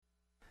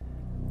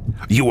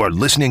You are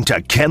listening to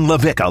Ken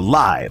LaVicka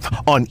live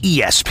on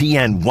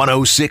ESPN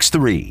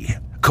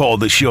 106.3. Call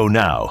the show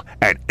now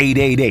at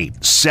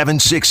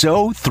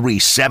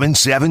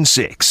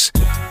 888-760-3776.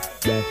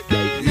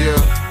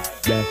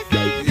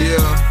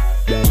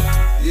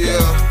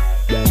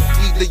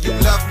 Either you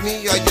love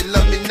me or you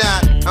love me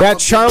not. That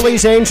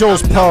Charlie's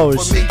Angels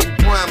pose.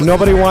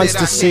 Nobody wants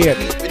to see it,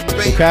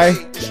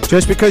 okay?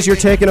 Just because you're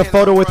taking a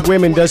photo with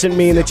women doesn't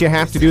mean that you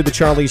have to do the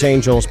Charlie's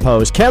Angels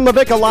pose. Ken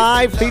LaVicka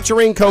live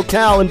featuring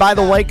Kokell. And by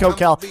the way,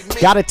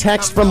 Kokell, got a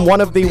text from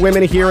one of the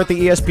women here at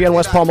the ESPN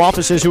West Palm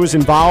offices who was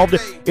involved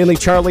in the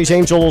Charlie's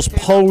Angels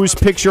pose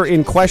picture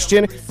in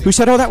question, who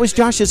said, oh, that was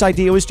Josh's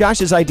idea. It was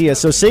Josh's idea.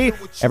 So see,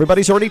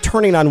 everybody's already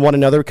turning on one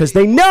another because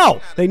they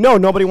know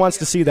nobody wants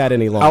to see that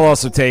any longer. I'll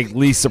also take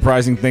least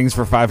surprising things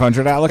for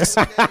 500, Alex.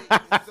 I'm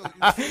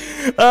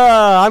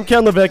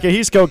Ken LaVicka.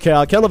 He's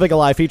Kokell. Ken LaVicka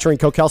live featuring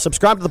Kokell.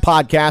 Subscribe to the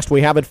podcast.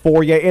 We have it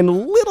for you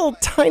in little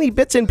tiny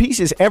bits and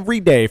pieces every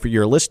day for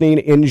your listening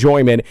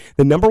enjoyment.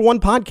 The number one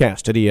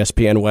podcast at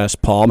ESPN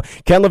West Palm.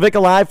 Ken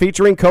LaVicka live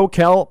featuring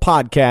Kokell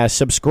podcast.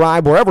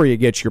 Subscribe wherever you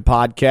get your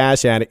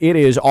podcasts, and it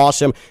is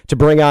awesome to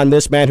bring on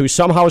this man who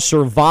somehow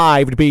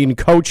survived being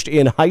coached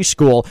in high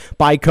school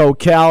by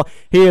Kokell.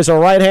 He is a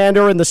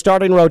right-hander in the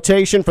starting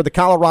rotation for the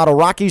Colorado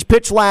Rockies.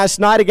 Pitched last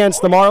night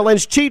against the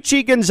Marlins.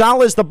 Chichi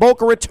Gonzalez, the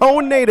Boca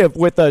Raton native,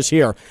 with us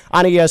here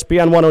on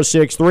ESPN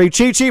 106.3.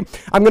 Chichi,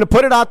 I'm going to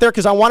put it out there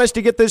because I want us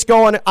to get this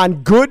going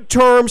on good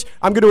terms.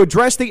 I'm going to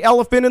address the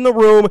elephant in the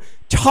room.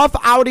 Tough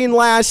outing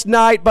last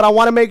night, but I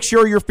want to make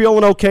sure you're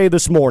feeling okay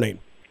this morning.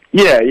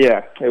 Yeah,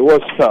 it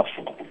was tough.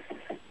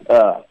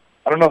 I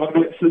don't know if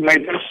this has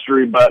made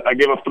history, but I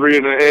gave up 3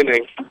 in an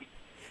inning.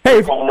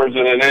 Hey, 3 homers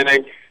in an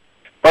inning.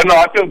 But no,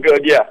 I feel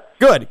good, yeah.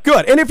 Good.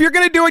 And if you're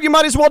going to do it, you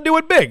might as well do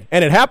it big.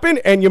 And it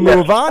happened, and you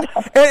move on.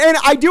 And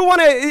I do want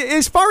to,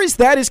 as far as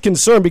that is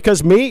concerned,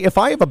 because if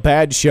I have a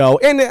bad show,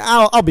 and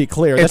I'll be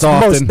clear,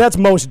 that's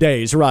most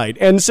days, right?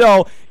 And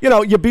so,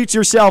 you beat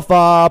yourself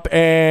up,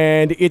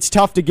 and it's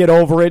tough to get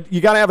over it.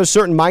 You got to have a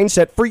certain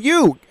mindset. For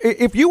you,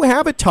 if you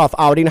have a tough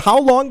outing, how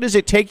long does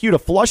it take you to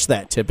flush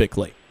that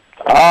typically?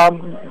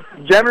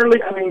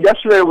 Generally,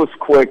 yesterday was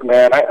quick,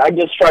 man. I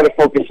just try to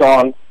focus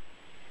on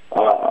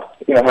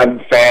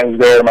having fans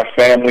there, my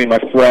family, my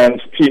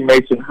friends,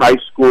 teammates in high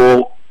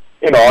school,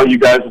 all you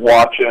guys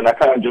watching. I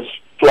kind of just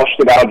flushed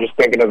it out just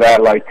thinking of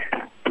that, I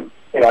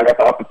got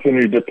the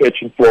opportunity to pitch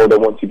in Florida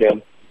once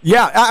again.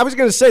 Yeah, I was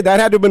going to say, that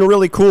had to have been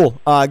really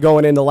cool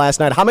going into last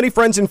night. How many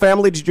friends and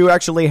family did you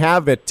actually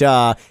have at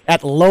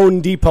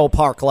Lone Depot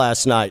Park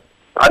last night?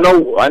 I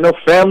know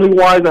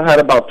family-wise I had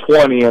about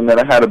 20, and then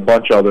I had a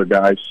bunch of other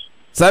guys.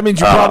 So that means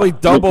you probably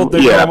doubled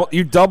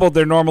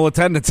their normal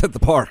attendance at the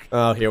park.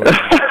 Oh, here we go.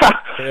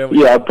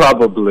 Yeah,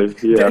 probably.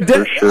 Yeah,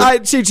 for sure.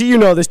 Chichi, you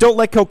know this. Don't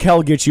let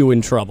Kokell get you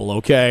in trouble,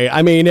 okay?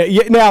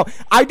 Now,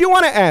 I do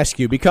want to ask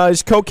you,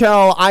 because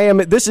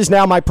Kokell, this is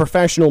now my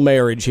professional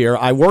marriage here.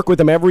 I work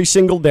with him every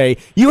single day.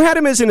 You had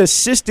him as an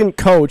assistant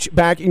coach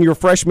back in your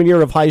freshman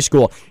year of high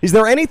school. Is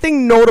there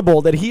anything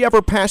notable that he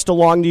ever passed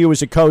along to you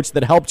as a coach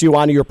that helped you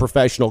on your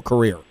professional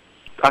career?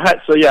 I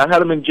had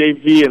him in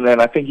JV, and then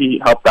I think he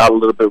helped out a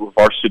little bit with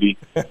varsity.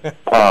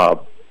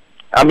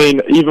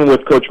 Even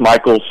with Coach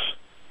Michaels,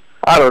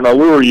 I don't know.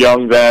 We were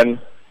young then.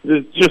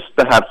 Just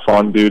to have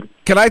fun, dude.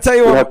 Can I tell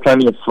you what? We had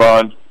plenty of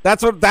fun.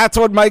 That's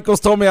what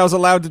Michaels told me I was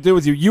allowed to do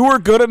with you. You were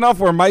good enough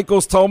where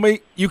Michaels told me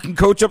you can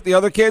coach up the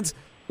other kids.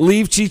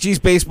 Leave Chi-Chi's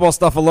baseball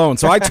stuff alone.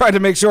 So I tried to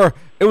make sure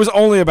it was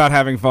only about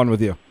having fun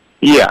with you.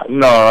 Yeah,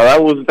 no, that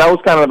was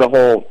kind of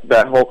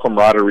that whole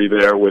camaraderie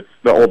there with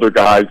the older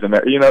guys, and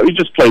you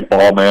just play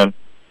ball, man.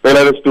 They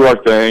let us do our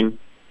thing,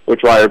 which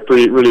I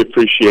really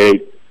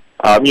appreciate.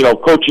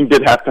 Coaching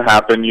did have to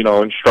happen,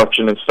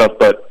 instruction and stuff,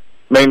 but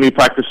mainly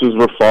practices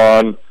were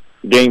fun,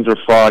 games were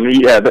fun.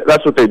 Yeah,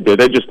 that's what they did.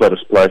 They just let us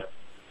play.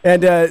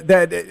 And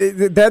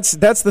that's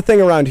the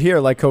thing around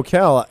here. Like,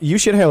 Kokell, you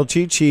should handle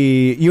Chi-Chi.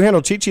 You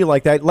handle Chi-Chi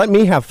like that. Let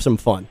me have some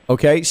fun,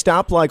 okay?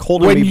 Stop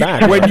holding me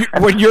back.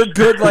 When you're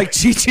good like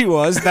Chi-Chi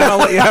was, then I'll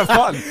let you have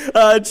fun.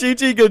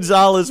 Chichi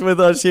Gonzalez with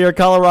us here,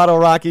 Colorado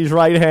Rockies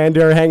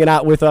right-hander, hanging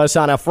out with us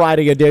on a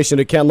Friday edition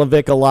of Ken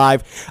LaVicka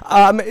Live.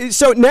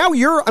 So now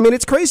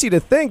it's crazy to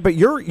think, but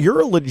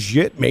you're a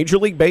legit Major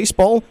League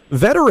Baseball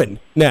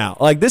veteran now.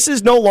 This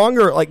is no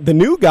longer the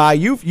new guy.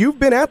 You've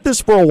been at this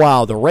for a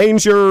while. The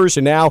Rangers,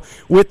 and now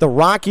with the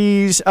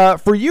Rockies.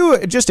 For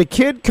you, just a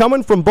kid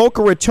coming from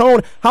Boca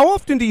Raton, how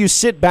often do you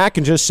sit back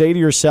and just say to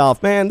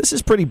yourself, man, this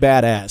is pretty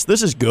badass.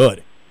 This is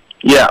good.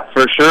 Yeah,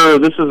 for sure.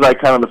 This is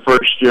kind of the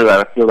first year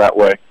that I feel that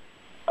way.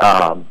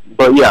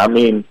 But yeah, I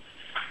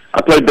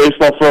play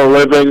baseball for a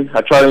living.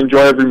 I try to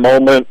enjoy every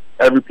moment,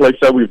 every place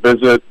that we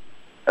visit.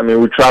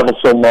 We travel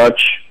so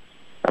much.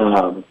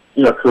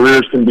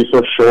 Careers can be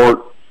so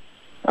short.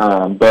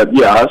 But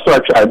yeah, that's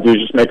what I try to do,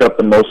 just make up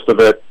the most of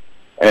it.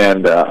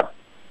 And,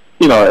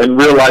 and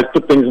realize,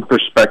 put things in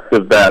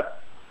perspective that,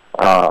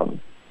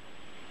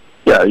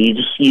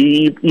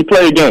 you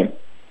play a game.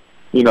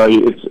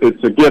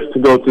 It's a gift to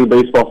go to the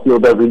baseball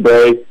field every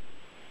day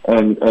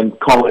and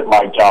call it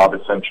my job,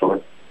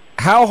 essentially.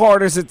 How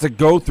hard is it to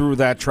go through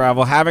that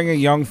travel, having a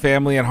young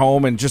family at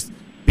home and just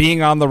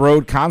being on the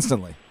road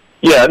constantly?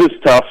 Yeah, it is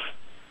tough.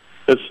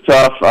 It's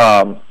tough.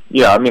 I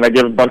mean, I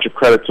give a bunch of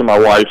credit to my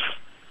wife,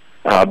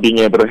 being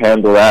able to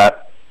handle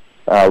that,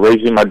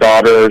 raising my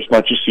daughter as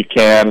much as she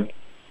can.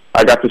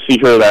 I got to see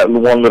her that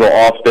one little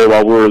off day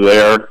while we were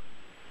there.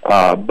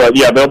 But,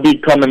 yeah, they'll be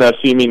coming to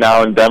see me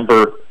now in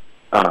Denver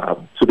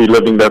to be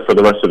living there for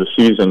the rest of the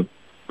season.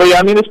 But, yeah,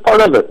 I mean, it's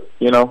part of it,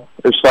 you know.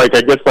 It's like,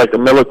 I guess, like a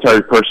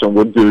military person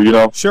would do, you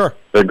know. Sure.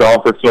 They're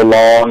gone for so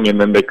long, and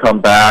then they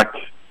come back.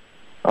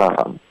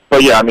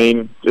 But, yeah, I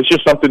mean, it's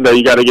just something that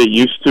you got to get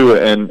used to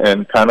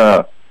and kind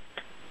of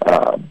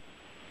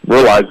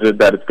realize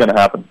that it's going to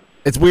happen.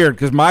 It's weird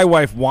because my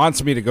wife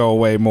wants me to go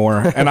away more,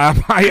 and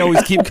I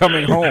always keep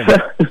coming home.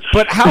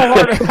 But how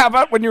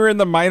about when you're in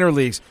the minor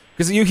leagues?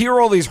 Because you hear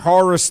all these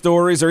horror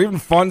stories or even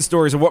fun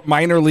stories of what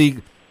minor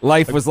league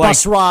life was like.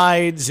 Bus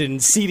rides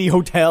and seedy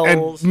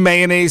hotels. And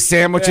mayonnaise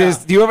sandwiches.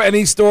 Yeah. Do you have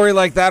any story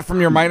like that from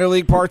your minor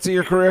league parts of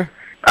your career?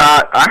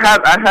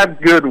 I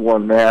had good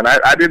one, man.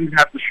 I didn't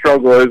have to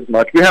struggle as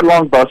much. We had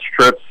long bus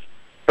trips,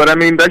 but, I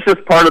mean, that's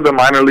just part of the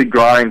minor league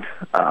grind.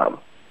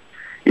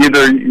 You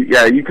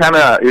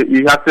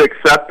have to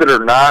accept it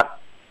or not.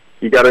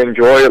 You got to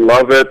enjoy it,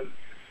 love it.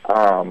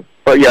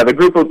 But yeah, the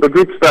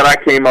groups that I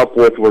came up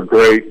with were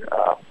great.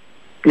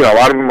 A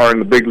lot of them are in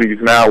the big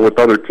leagues now with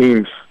other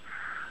teams.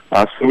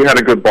 So we had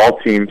a good ball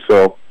team.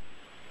 So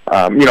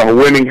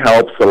winning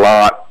helps a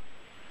lot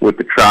with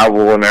the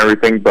travel and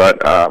everything.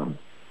 But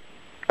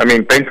I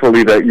mean,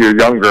 thankfully that you're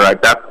younger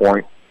at that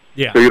point,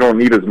 so you don't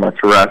need as much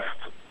rest.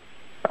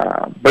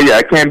 But yeah,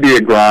 it can be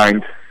a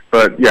grind.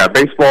 But yeah,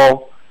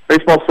 baseball's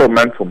so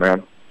mental,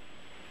 man.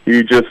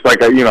 You just,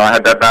 like, I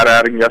had that bad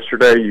outing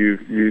yesterday.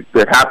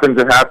 It happens.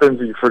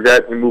 You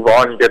forget, you move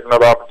on, you get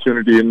another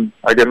opportunity, and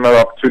I get another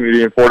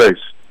opportunity in 4 days.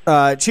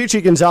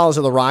 Gonzalez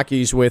of the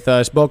Rockies with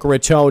us, Boca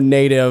Raton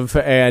native,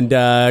 and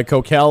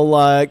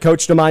Kokell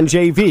coached him on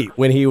JV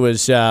when he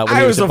was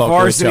I was a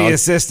varsity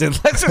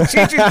assistant. Let's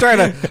Chichi's trying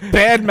to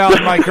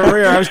badmouth my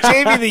career. I was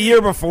JV the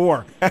year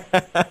before.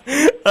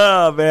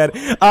 Oh, man.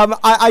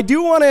 I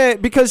do want to,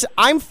 because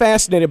I'm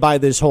fascinated by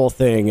this whole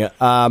thing.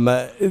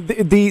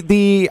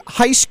 The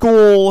high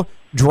school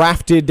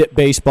drafted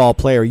baseball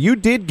player. You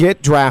did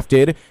get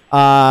drafted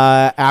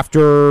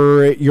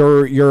after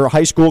your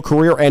high school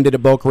career ended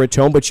at Boca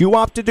Raton, but you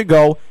opted to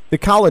go the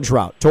college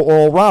route to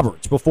Oral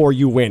Roberts before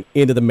you went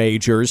into the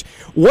majors.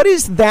 What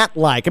is that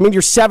like? I mean,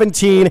 you're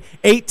 17,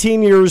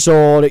 18 years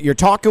old. You're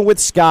talking with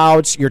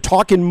scouts. You're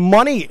talking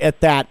money at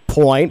that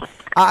point.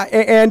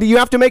 And you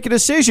have to make a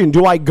decision.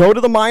 Do I go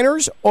to the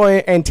minors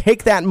and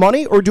take that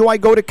money, or do I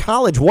go to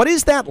college? What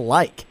is that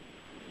like?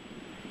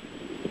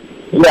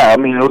 Yeah, I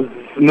mean, it was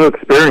a new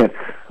experience.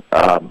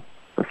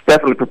 It's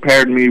definitely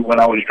prepared me when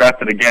I was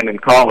drafted again in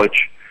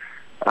college.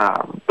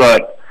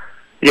 But,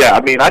 yeah,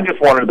 I mean, I just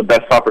wanted the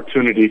best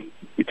opportunity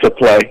to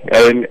play.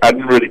 And I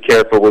didn't really care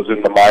if it was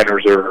in the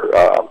minors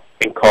or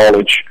in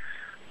college.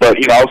 But,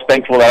 I was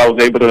thankful that I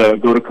was able to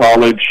go to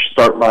college,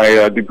 start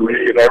my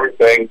degree and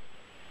everything.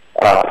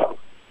 I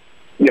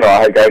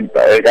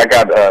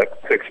got to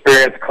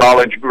experience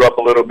college, grew up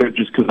a little bit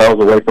just because I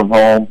was away from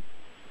home.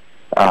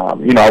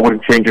 I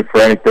wouldn't change it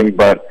for anything,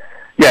 but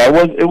yeah, it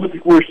was a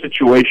weird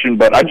situation.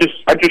 But I just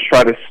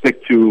try to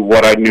stick to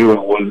what I knew it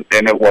was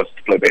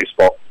to play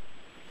baseball.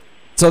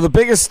 So the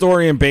biggest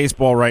story in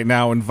baseball right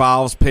now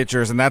involves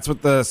pitchers, and that's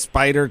with the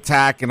spider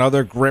tack and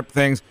other grip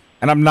things.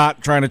 And I'm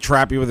not trying to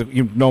trap you with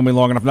you know me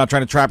long enough. I'm not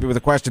trying to trap you with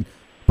a question.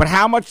 But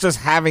how much does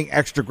having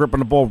extra grip on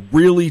the ball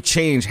really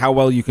change how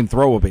well you can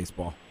throw a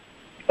baseball?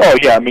 Oh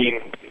yeah, I mean,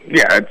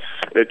 yeah,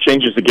 it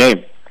changes the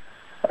game.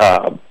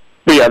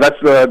 But yeah, that's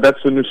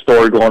the new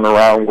story going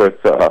around with.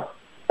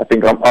 I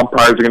think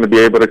umpires are going to be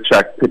able to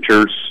check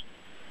pitchers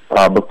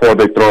before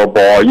they throw a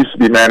ball. It used to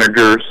be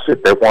managers,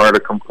 if they wanted to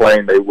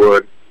complain, they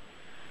would.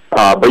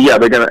 But yeah,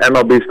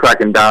 MLB's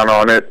cracking down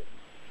on it.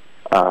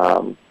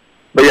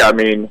 But yeah, I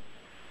mean,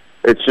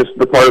 it's just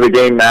the part of the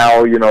game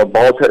now.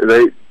 Balls.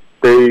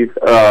 They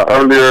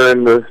earlier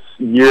in this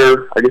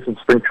year, I guess in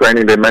spring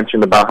training, they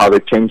mentioned about how they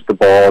changed the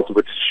balls,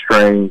 which is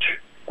strange.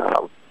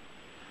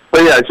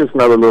 But yeah, it's just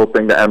another little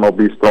thing that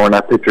MLB's throwing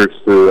at pitchers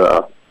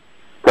to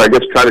I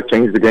guess try to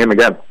change the game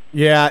again.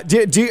 Yeah.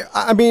 Did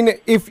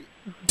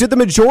the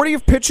majority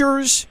of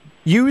pitchers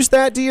use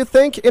that? Do you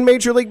think in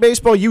Major League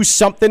Baseball use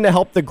something to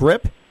help the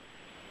grip?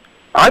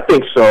 I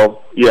think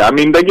so. Yeah. I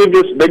mean, they give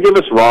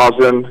us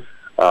rosin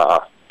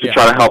to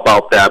try to help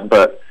out that,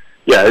 but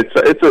yeah,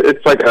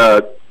 it's like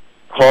a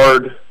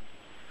hard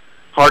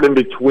in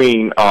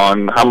between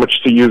on how much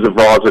to use of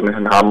rosin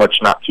and how much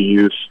not to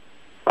use.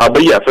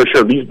 But yeah, for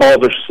sure, these balls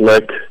are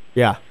slick.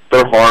 Yeah,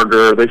 they're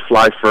harder. They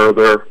fly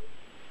further.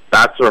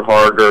 Bats are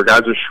harder.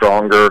 Guys are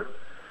stronger.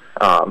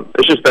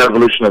 It's just the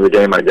evolution of the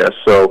game, I guess.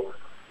 So,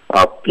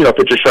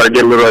 pitchers try to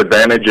get a little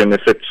advantage, and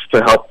if it's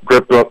to help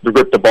grip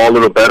the ball a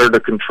little better to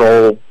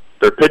control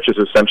their pitches,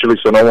 essentially,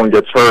 so no one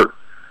gets hurt,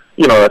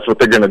 that's what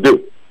they're going to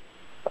do.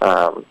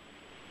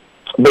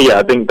 But yeah,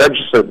 I think that's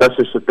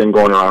just a thing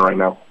going around right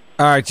now.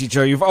 All right,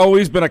 Chicho, you've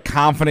always been a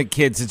confident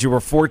kid since you were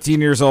 14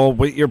 years old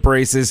with your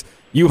braces.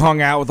 You hung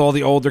out with all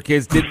the older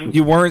kids.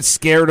 You weren't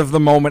scared of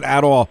the moment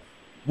at all.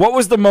 What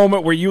was the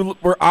moment where you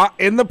were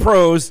in the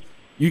pros,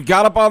 you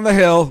got up on the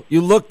hill, you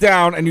looked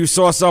down, and you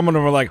saw someone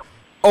and were like,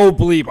 oh,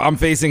 bleep, I'm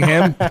facing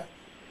him?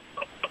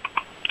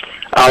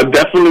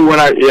 Definitely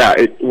when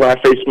I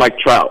faced Mike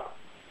Trout.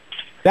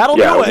 That'll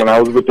do it. When I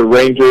was with the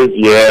Rangers,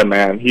 yeah,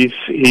 man. He's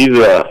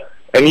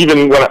and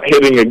even when I'm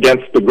hitting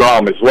against the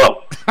Grom as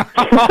well.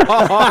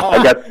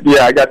 I got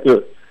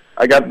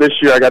this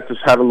year I got to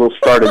have a little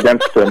start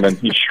against him, and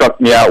he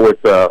struck me out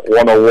with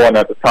 101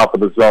 at the top of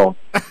the zone.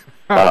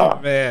 Oh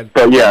man!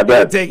 But yeah,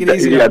 take it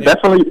easy. Yeah,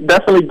 definitely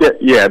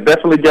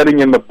getting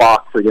in the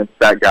box against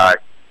that guy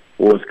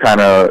was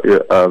kind of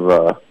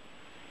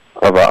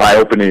an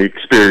eye-opening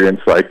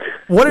experience. Like,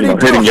 what did he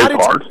do? Hitting it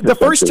hard. The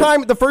first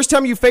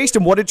time you faced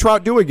him, what did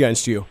Trout do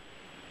against you?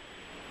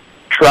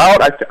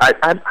 Trout,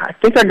 I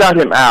think I got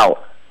him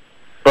out,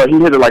 but he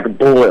hit it like a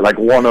bullet, like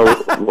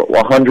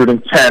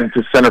 110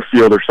 to center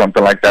field or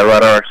something like that,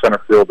 right on our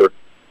center fielder.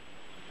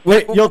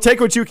 Wait, you'll take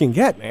what you can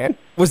get, man.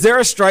 Was there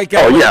a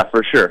strikeout? Oh, yeah,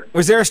 for sure.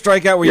 Was there a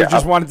strikeout where you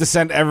just wanted to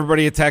send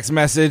everybody a text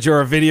message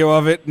or a video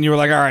of it, and you were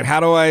like, all right,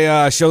 how do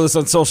I show this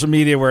on social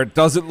media where it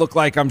doesn't look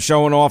like I'm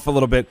showing off a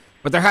little bit,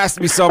 but there has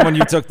to be someone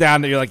you took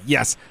down that you're like,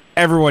 yes,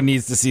 everyone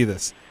needs to see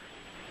this?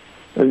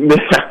 I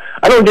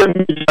don't get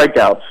any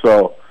strikeouts,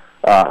 so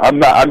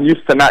I'm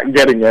used to not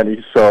getting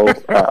any. So,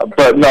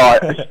 but no,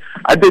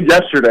 I did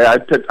yesterday. I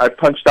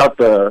punched out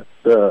their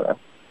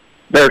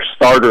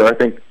starter, I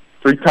think,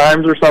 3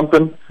 times or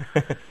something,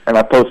 and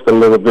I posted a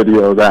little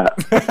video of that.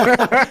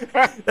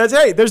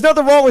 There's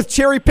nothing wrong with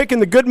cherry picking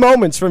the good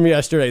moments from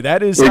yesterday.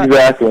 That is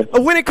exactly.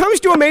 When it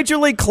comes to a major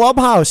league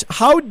clubhouse,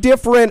 how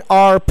different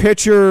are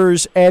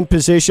pitchers and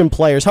position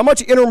players? How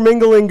much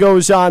intermingling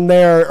goes on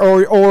there,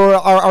 or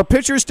are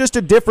pitchers just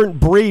a different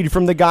breed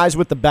from the guys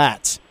with the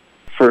bats?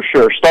 For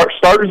sure,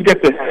 starters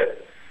get to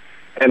hit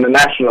in the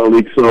National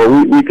League,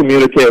 so we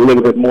communicate a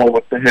little bit more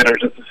with the hitters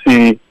just to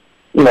see,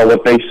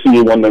 what they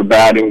see when they're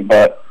batting,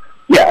 but.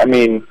 Yeah, I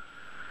mean,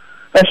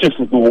 that's just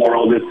the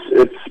world.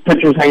 It's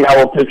pitchers hang out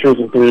with pitchers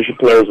and position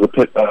players with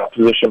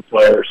position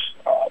players.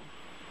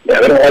 They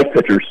don't like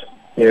pitchers.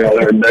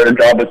 Their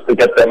job is to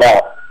get them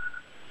out.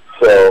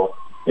 So,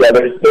 yeah,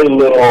 there's a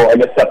little, I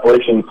guess,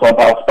 separation in the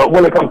clubhouse. But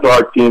when it comes to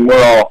our team,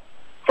 we're all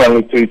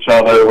friendly to each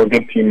other. We're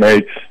good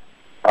teammates.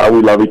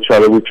 We love each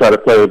other. We try to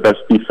play the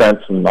best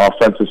defense and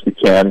offense as we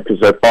can because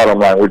at bottom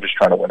line, we're just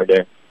trying to win a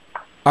game.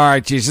 All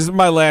right, geez, this is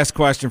my last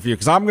question for you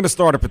because I'm going to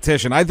start a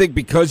petition. I think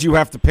because you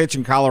have to pitch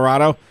in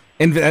Colorado,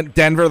 in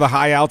Denver, the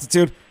high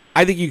altitude,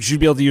 I think you should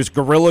be able to use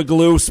Gorilla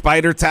Glue,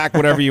 Spider Tack,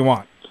 whatever you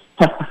want.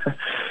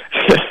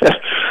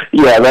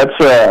 Yeah, that's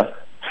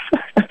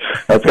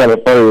kind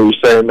of funny when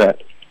you're saying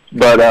that.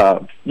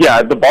 But,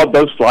 yeah, the ball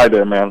does fly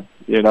there, man.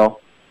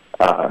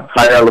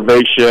 High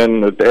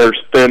elevation, the air's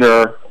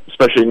thinner,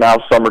 especially now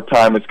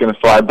summertime, it's going to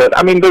fly. But,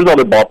 I mean, there's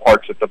other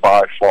ballparks that the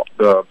ball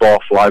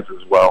flies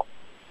as well.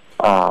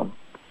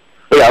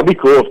 Yeah, it'd be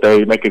cool if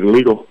they make it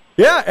illegal.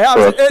 Yeah,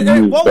 what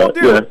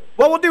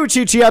we'll do,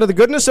 Chi-Chi, out of the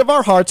goodness of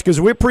our hearts,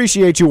 because we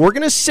appreciate you, we're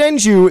going to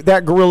send you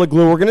that Gorilla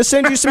Glue. We're going to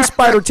send you some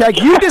Spider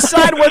Tack. You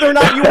decide whether or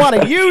not you want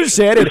to use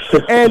it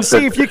and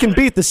see if you can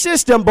beat the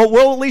system, but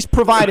we'll at least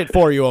provide it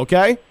for you,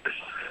 okay?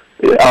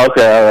 Yeah,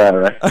 okay, all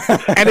right.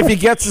 And if you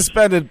get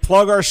suspended,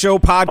 plug our show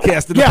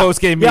podcast in the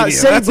postgame media.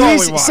 That's all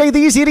we want. Say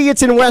these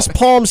idiots in West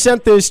Palm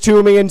sent this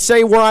to me and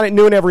say we're on at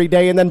noon every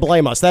day and then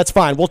blame us. That's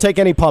fine. We'll take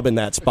any pub in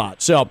that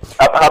spot. So,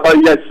 how about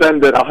you guys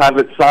send it? I'll have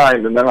it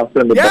signed, and then I'll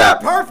send it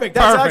back. Yeah, perfect.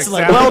 That's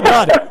excellent. Well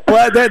done.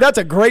 Well, that's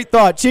a great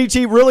thought.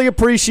 Chi-Chi, really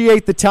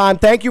appreciate the time.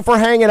 Thank you for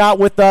hanging out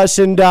with us,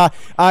 and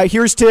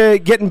here's to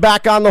getting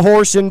back on the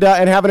horse and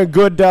having a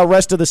good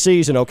rest of the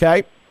season,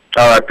 okay?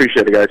 All right,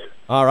 appreciate it, guys.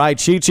 All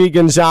right, Chi-Chi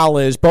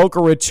Gonzalez,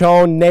 Boca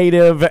Raton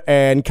native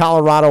and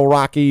Colorado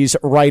Rockies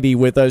righty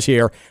with us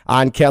here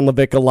on Ken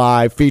LaVicka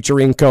Live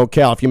featuring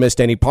Kokell. If you missed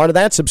any part of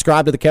that,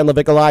 subscribe to the Ken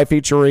LaVicka Live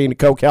featuring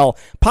Kokell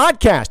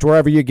podcast,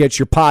 wherever you get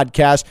your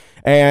podcast,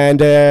 and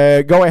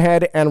go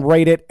ahead and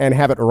rate it and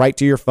have it right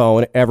to your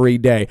phone every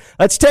day.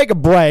 Let's take a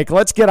break.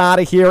 Let's get out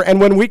of here, and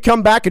when we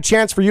come back, a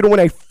chance for you to win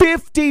a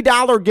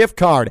 $50 gift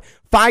card.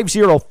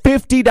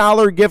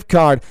 $50 gift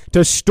card to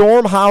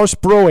Stormhouse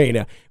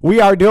Brewing.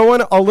 We are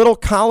doing a little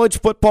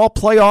college football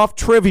playoff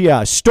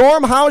trivia.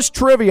 Stormhouse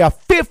Trivia,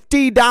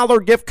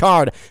 $50 gift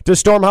card to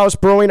Stormhouse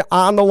Brewing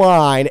on the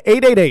line.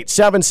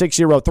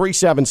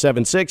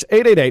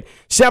 888-760-3776.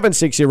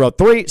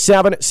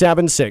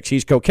 888-760-3776.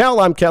 He's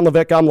Kokell. I'm Ken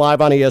LaVicka. I'm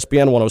live on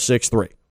ESPN 106.3.